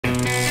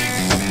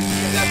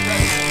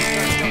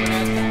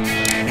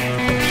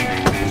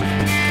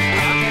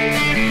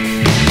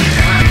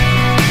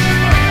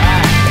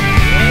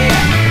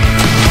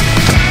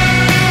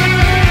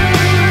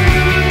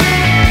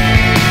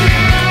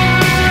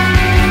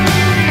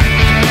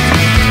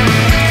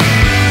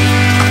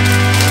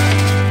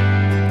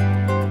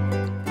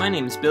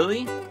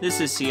Billy,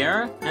 this is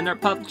Sierra, and our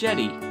pup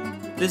Jetty.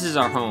 This is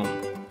our home.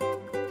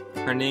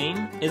 Her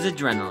name is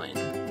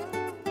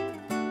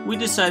Adrenaline. We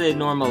decided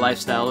normal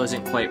lifestyle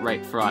isn't quite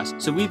right for us,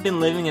 so we've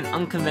been living an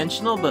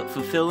unconventional but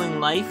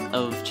fulfilling life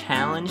of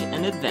challenge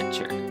and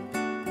adventure.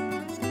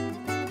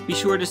 Be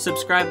sure to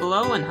subscribe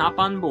below and hop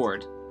on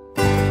board.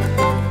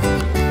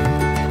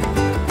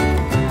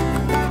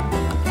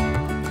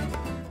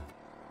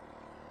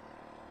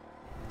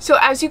 So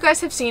as you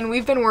guys have seen,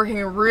 we've been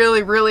working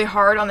really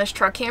hard on this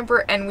truck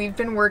camper, and we've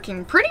been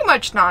working pretty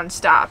much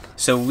non-stop.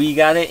 So we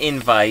got an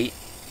invite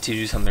to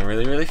do something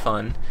really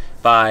fun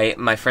by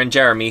my friend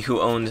Jeremy,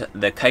 who owns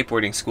the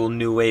kiteboarding school,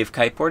 New Wave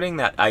Kiteboarding,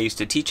 that I used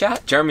to teach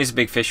at. Jeremy's a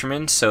big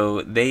fisherman,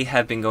 so they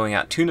have been going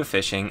out tuna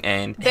fishing,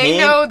 and they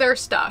know their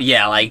stuff.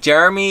 Yeah, like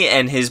Jeremy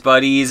and his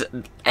buddies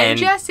and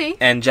Jesse.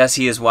 And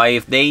Jesse, his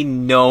wife, they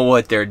know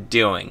what they're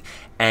doing.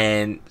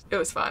 And it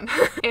was fun.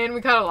 And we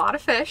caught a lot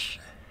of fish.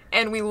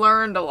 And we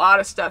learned a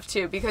lot of stuff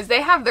too, because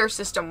they have their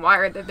system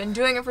wired. They've been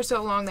doing it for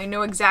so long. They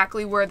know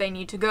exactly where they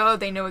need to go.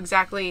 They know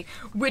exactly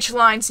which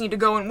lines need to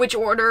go in which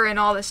order and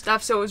all this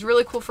stuff. So it was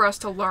really cool for us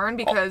to learn,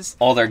 because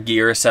all their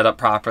gear is set up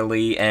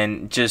properly,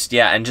 and just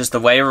the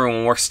way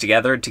everyone works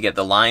together to get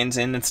the lines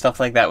in and stuff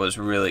like that was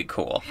really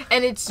cool.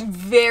 And it's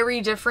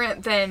very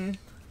different than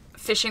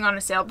fishing on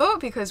a sailboat,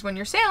 because when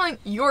you're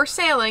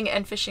sailing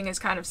and fishing is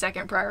kind of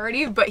second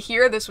priority, but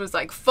here this was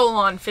like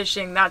full-on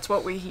fishing. That's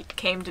what we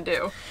came to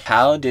do.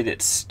 How did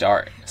it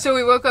start? So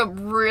we woke up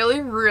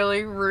really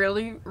early.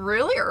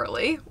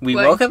 We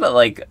woke up at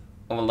like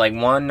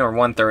 1 or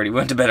 1:30. We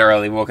went to bed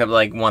early. Woke up at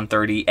like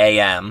 1:30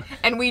 a.m.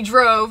 And we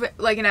drove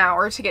like an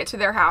hour to get to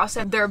their house,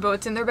 and their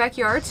boat's in their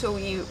backyard, so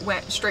we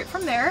went straight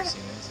from there.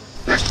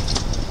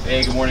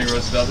 Hey, good morning,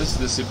 Roosevelt. This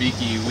is the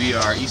Sabiki. We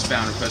are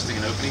eastbound, requesting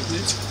an opening,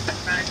 please.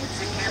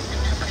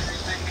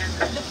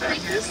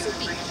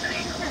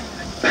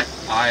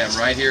 I am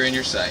right here in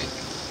your sight.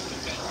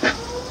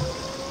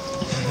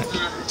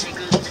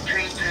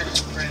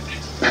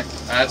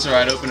 That's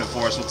alright, open it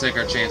for us. We'll take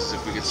our chances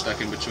if we get stuck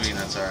in between.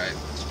 That's alright.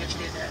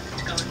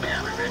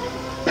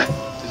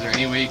 Is there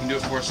any way you can do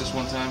it for us this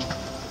one time?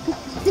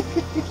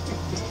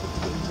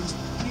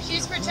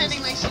 She's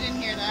pretending like she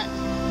didn't hear that.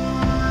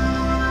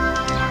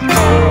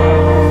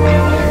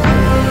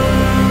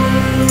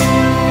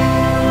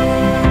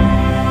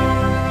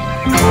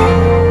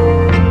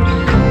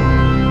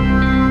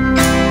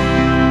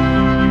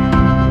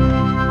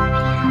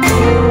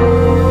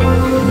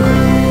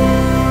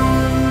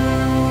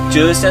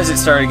 Just as it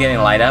started getting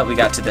light out, we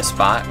got to the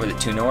spot where the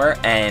tuna were,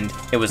 and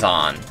it was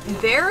on.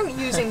 They're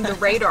using the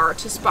radar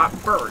to spot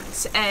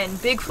birds,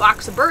 and big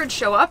flocks of birds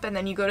show up, and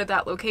then you go to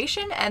that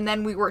location, and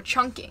then we were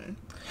chunking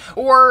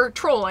or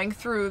trolling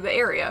through the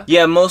area.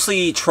 Yeah,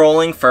 mostly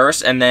trolling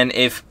first, and then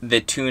if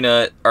the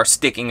tuna are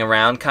sticking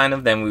around kind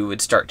of, then we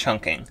would start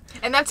chunking.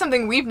 And that's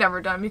something we've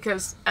never done,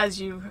 because as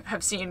you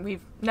have seen,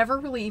 we've never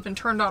really even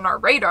turned on our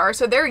radar.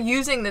 So they're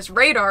using this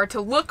radar to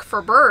look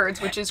for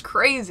birds, which is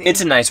crazy.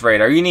 It's a nice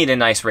radar. You need a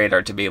nice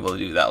radar to be able to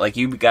do that. Like,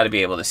 you got to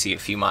be able to see a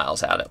few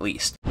miles out at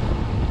least.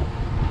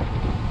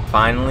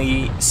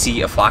 Finally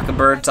see a flock of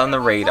birds on the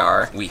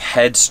radar. We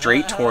head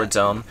straight towards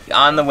them.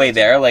 On the way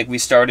there, like, we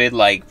started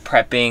like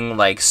prepping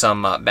like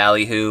some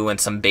ballyhoo and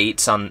some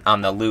baits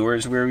on the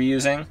lures we were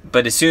using.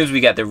 But as soon as we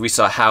got there, we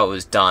saw how it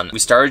was done. We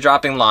started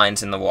dropping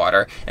lines in the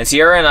water, and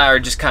Sierra and I are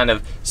just kind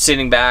of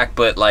sitting back,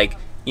 but like,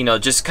 you know,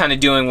 just kind of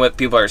doing what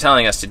people are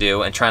telling us to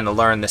do and trying to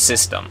learn the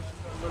system.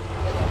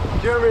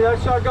 Jeremy,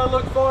 that shotgun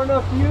look far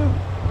enough for you?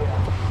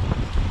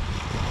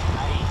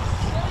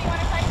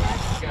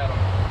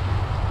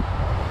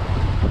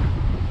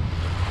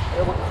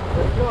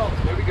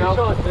 There we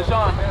go. Fish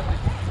on.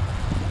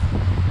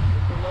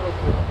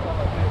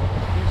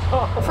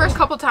 The first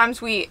couple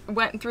times we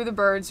went through the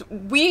birds,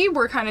 we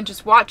were kind of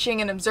just watching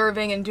and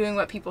observing and doing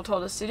what people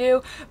told us to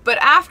do. But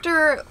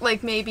after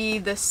like maybe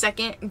the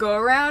second go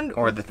around,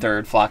 or the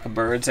third flock of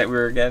birds that we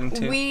were getting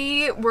to,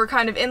 we were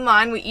kind of in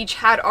line. We each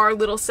had our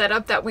little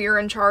setup that we were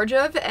in charge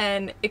of,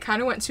 and it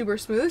kind of went super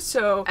smooth.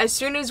 So as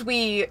soon as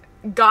we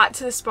got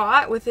to the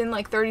spot, within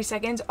like 30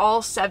 seconds,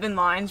 all 7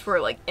 lines were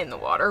like in the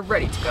water,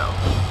 ready to go.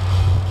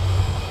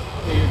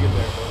 Yeah, you'll get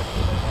there.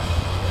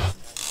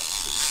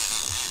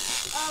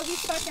 Oh,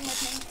 he's fucking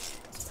with me.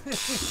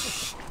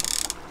 Nice,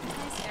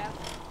 yeah.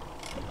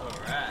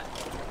 Alright.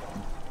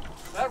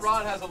 That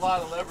rod has a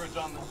lot of leverage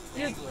on the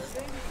angler.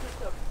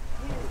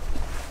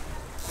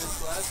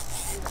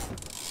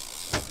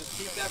 Just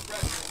keep that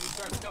pressure. If he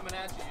starts coming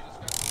at you, you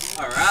just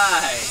start.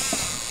 Alright.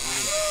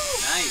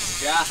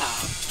 Nice job.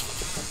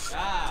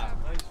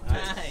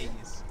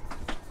 Nice.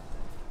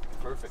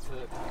 Perfect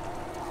hook.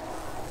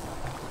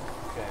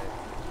 Okay.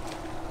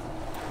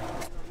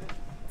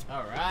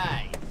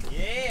 Alright.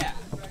 Yeah.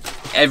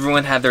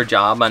 Everyone had their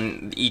job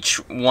on each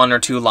 1 or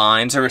 2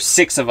 lines. There were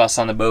 6 of us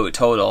on the boat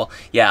total.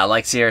 Yeah,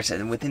 like Sierra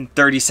said, within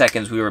 30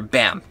 seconds we were,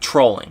 bam,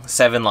 trolling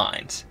 7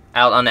 lines.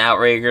 out on the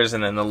outriggers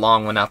and then the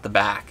long one out the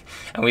back.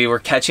 And we were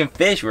catching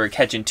fish. We were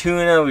catching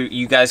tuna.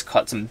 You guys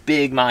caught some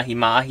big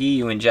mahi-mahi,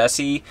 you and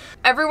Jesse.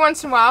 Every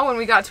once in a while, when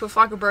we got to a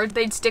flock of birds,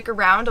 they'd stick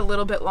around a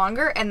little bit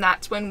longer, and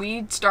that's when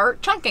we'd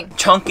start chunking.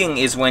 Chunking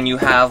is when you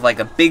have like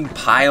a big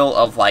pile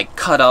of like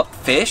cut up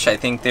fish. I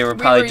think they were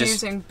probably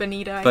just using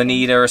bonita.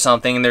 Bonita or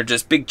something, and they're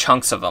just big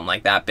chunks of them,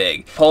 like that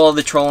big. Pull all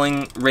the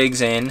trolling rigs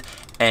in,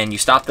 and you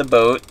stop the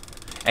boat,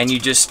 and you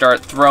just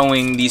start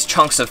throwing these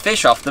chunks of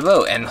fish off the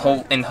boat and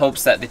in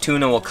hopes that the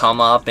tuna will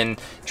come up and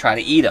try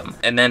to eat them.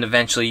 And then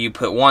eventually you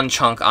put one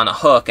chunk on a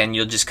hook and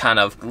you'll just kind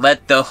of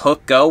let the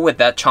hook go with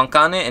that chunk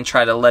on it and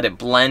try to let it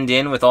blend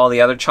in with all the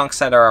other chunks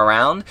that are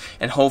around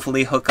and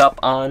hopefully hook up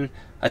on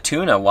a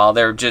tuna while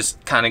they're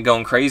just kind of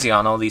going crazy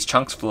on all these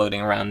chunks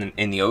floating around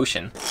in the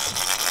ocean.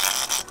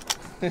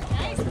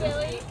 Nice,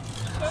 Billy.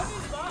 Show me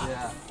the box.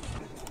 Yeah.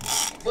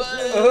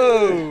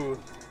 Whoa!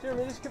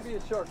 Jeremy, this could be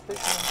a shark. Take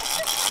one.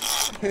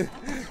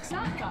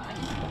 Not gone.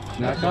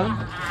 Not gone?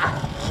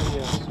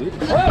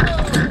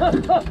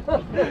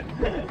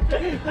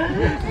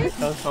 That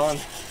was fun.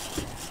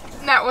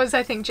 That was,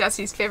 I think,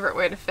 Jesse's favorite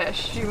way to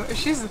fish.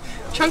 She's a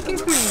chunking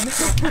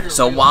queen.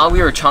 So while we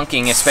were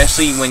chunking,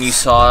 especially when you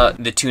saw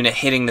the tuna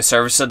hitting the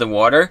surface of the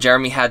water,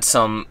 Jeremy had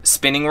some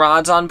spinning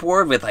rods on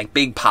board with like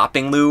big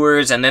popping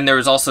lures, and then there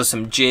was also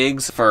some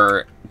jigs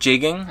for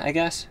jigging, I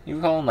guess you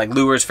would call them, like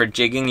lures for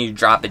jigging. You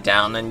drop it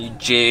down and you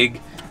jig,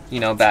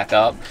 you know, back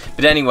up.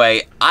 But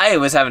anyway, I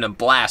was having a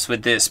blast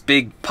with this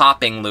big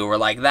popping lure,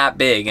 like that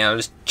big, and I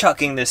was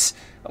chucking this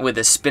with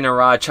a spinner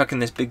rod, chucking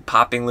this big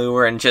popping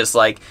lure, and just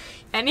like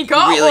And he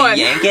caught really one.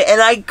 yank it, and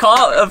I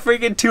caught a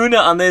freaking tuna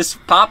on this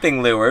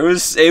popping lure.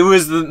 It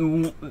was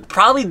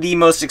probably the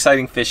most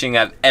exciting fishing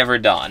I've ever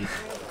done.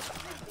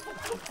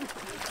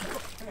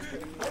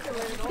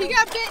 He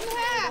got bit in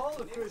half.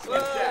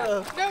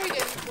 No, he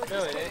didn't.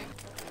 No, it ain't.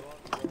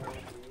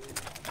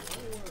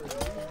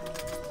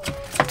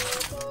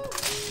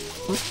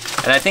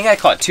 And I think I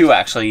caught 2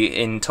 actually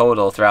in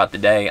total throughout the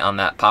day on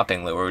that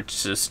popping lure,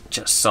 which is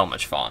just so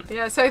much fun.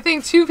 Yeah, so I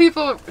think 2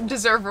 people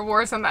deserve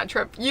rewards on that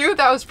trip. You,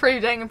 that was pretty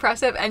dang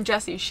impressive, and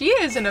Jessie, she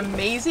is an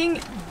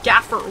amazing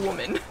gaffer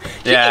woman.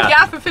 She Yeah. can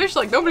gaff a fish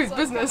like nobody's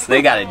business.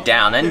 They got it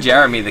down. And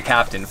Jeremy, the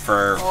captain,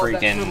 for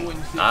freaking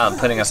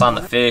putting us on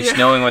the fish, Yeah.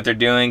 knowing what they're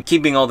doing,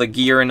 keeping all the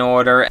gear in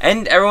order,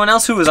 and everyone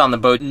else who was on the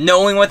boat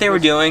knowing what they were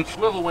doing.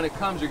 Swivel, when it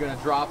comes, you're going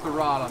to drop the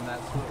rod on that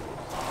swivel.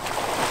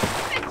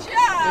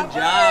 Good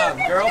job.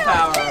 Girl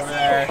power over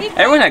there.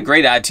 Everyone had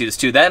great attitudes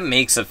too. That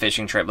makes a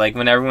fishing trip. Like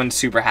when everyone's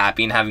super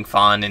happy and having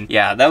fun, and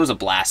yeah, that was a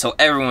blast. So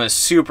everyone was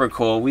super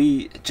cool.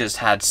 We just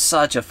had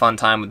such a fun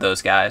time with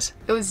those guys.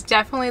 It was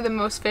definitely the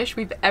most fish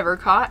we've ever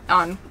caught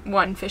on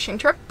one fishing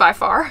trip, by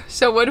far.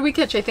 So what did we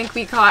catch? I think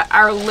we caught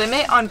our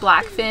limit on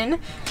blackfin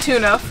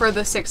tuna for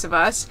the 6 of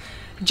us.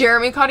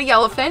 Jeremy caught a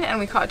yellowfin, and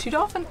we caught 2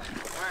 dolphin.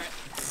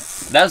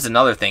 That was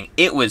another thing.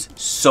 It was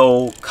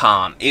so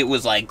calm. It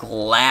was like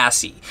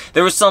glassy.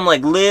 There was some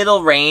like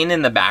little rain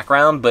in the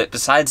background, but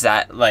besides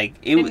that,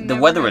 like the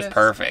weather was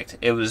perfect.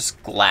 It was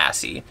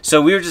glassy.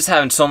 So we were just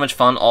having so much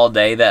fun all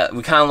day that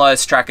we kind of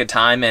lost track of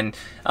time, and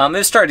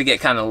it started to get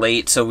kind of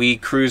late, so we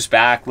cruised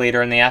back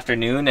later in the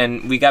afternoon,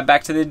 and we got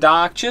back to the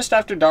dock just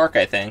after dark,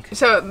 I think.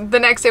 So the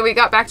next day we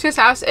got back to his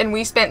house, and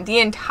we spent the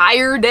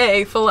entire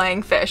day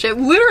filleting fish. It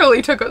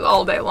literally took us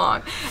all day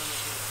long.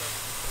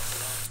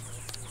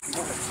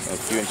 A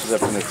few inches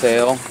up from the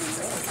tail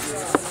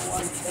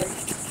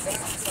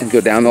and go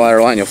down the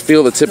lateral line. You'll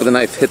feel the tip of the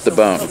knife hit the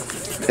bone,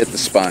 hit the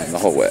spine the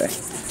whole way.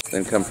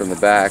 Then come from the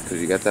back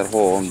because you got that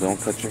hole, and don't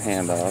cut your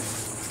hand off.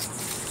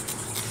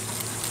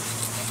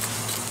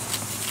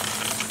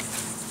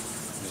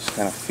 Just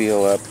kind of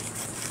feel up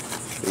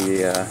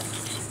the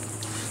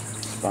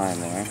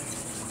spine there.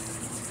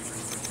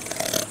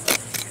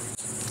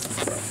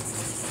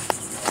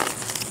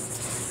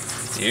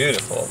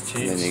 Beautiful.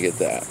 And then you get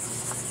that.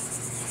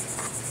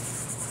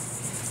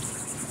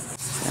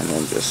 And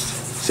then just,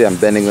 see I'm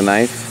bending the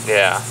knife?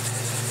 Yeah.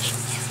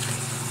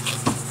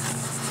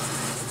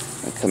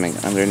 And coming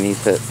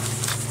underneath it.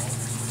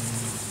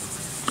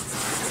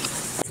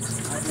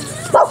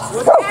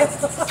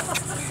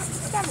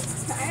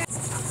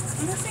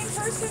 I'm the same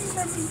person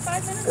from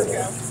 5 minutes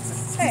ago.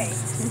 Hey,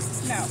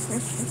 no.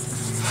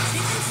 You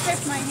can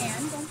stick my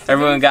hand.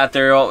 Everyone got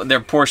their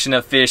portion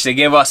of fish. They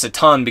gave us a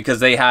ton because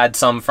they had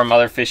some from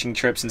other fishing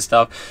trips and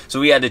stuff. So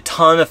we had a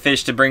ton of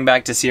fish to bring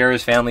back to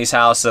Sierra's family's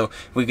house so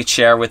we could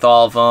share with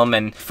all of them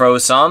and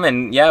froze some.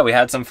 And yeah, we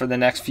had some for the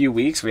next few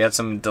weeks. We had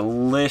some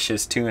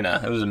delicious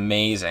tuna. It was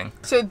amazing.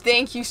 So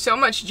thank you so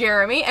much,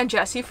 Jeremy and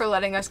Jessie, for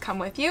letting us come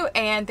with you.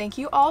 And thank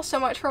you all so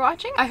much for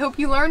watching. I hope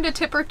you learned a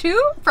tip or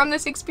 2 from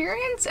this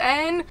experience.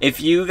 And if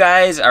you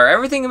guys are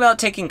ever thinking about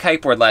taking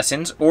kiteboard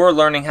lessons or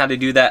learning how to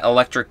do that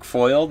electric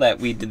foil that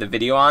we did the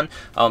video on,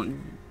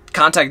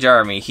 contact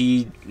Jeremy.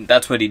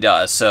 That's what he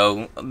does.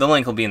 So the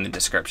link will be in the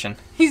description.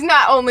 he's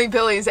not only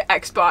Billy's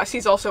ex-boss,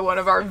 he's also one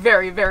of our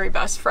very, very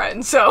best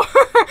friends. So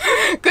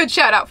good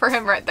shout out for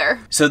him right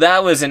there. So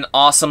that was an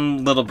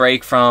awesome little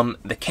break from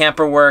the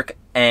camper work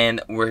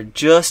And we're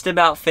just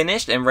about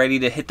finished and ready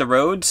to hit the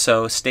road,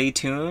 so stay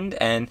tuned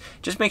and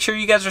just make sure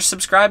you guys are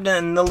subscribed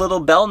and the little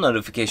bell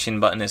notification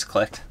button is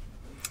clicked.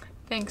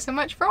 Thanks so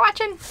much for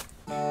watching.